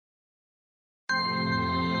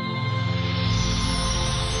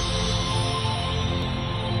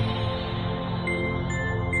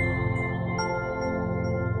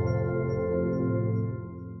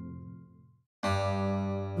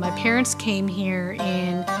parents came here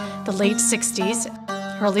in the late 60s,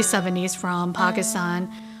 early 70s from Pakistan,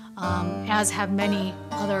 as have many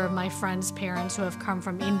other of my friends' parents who have come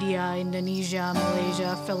from India, Indonesia,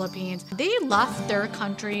 Malaysia, Philippines. They left their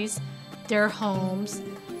countries, their homes,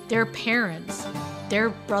 their parents, their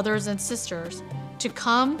brothers and sisters to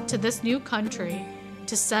come to this new country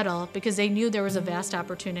to settle because they knew there was a vast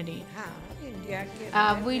opportunity.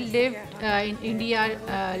 We lived in India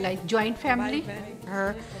like joint family.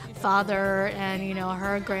 Her father and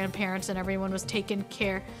her grandparents and everyone was taken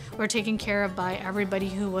care of by everybody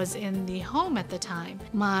who was in the home at the time.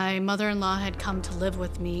 My mother-in-law had come to live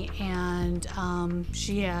with me, and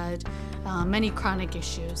she had many chronic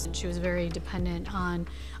issues, and she was very dependent on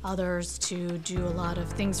others to do a lot of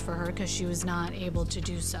things for her because she was not able to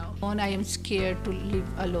do so. And I am scared to live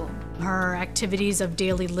alone. Her activities of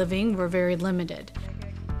daily living were very limited.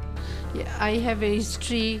 Yeah, I have a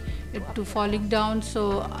history to falling down,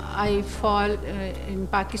 so I fall in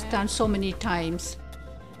Pakistan so many times.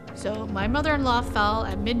 So my mother-in-law fell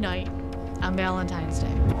at midnight on Valentine's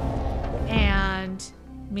Day, and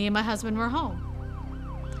me and my husband were home.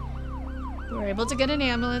 We were able to get an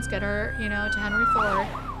ambulance, get her, to Henry Ford,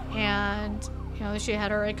 and she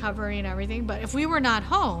had her recovery and everything. But if we were not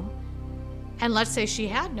home, and let's say she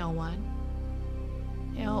had no one,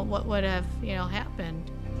 what would have,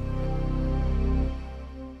 happened?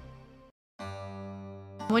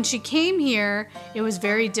 When she came here, it was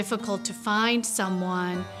very difficult to find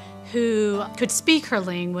someone who could speak her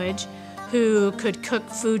language, who could cook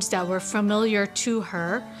foods that were familiar to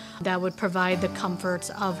her, that would provide the comforts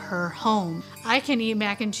of her home. I can eat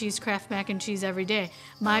mac and cheese, Kraft mac and cheese every day.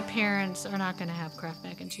 My parents are not going to have Kraft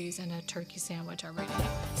mac and cheese and a turkey sandwich every day.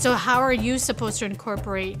 So how are you supposed to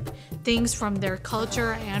incorporate things from their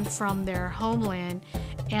culture and from their homeland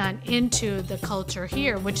and into the culture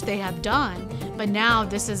here, which they have done, but now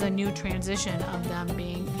this is a new transition of them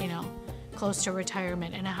being, close to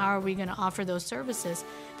retirement, and how are we going to offer those services?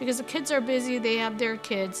 Because the kids are busy, they have their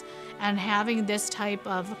kids, and having this type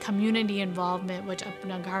of community involvement, which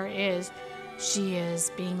Apna Ghar is, she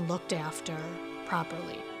is being looked after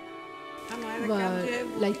properly.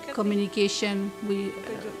 Like communication, we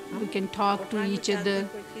can talk to each other,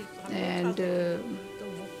 and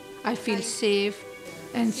I feel safe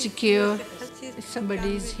and secure.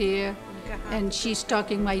 Somebody is here and she's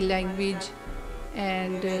talking my language,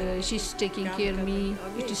 and she's taking care of me.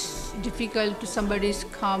 It is difficult to somebody's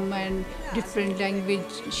come and different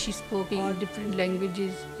language. She's speaking different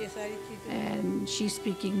languages and she's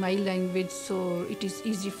speaking my language, so it is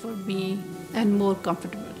easy for me and more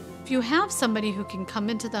comfortable. If you have somebody who can come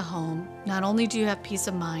into the home, not only do you have peace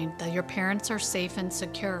of mind that your parents are safe and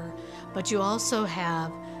secure, but you also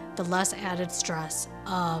have the less added stress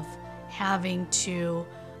of having to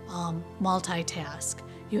multitask.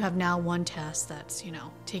 You have now one task that's,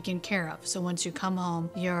 taken care of. So once you come home,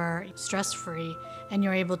 you're stress-free and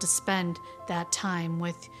you're able to spend that time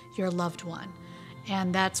with your loved one.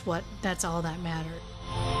 And that's all that matters.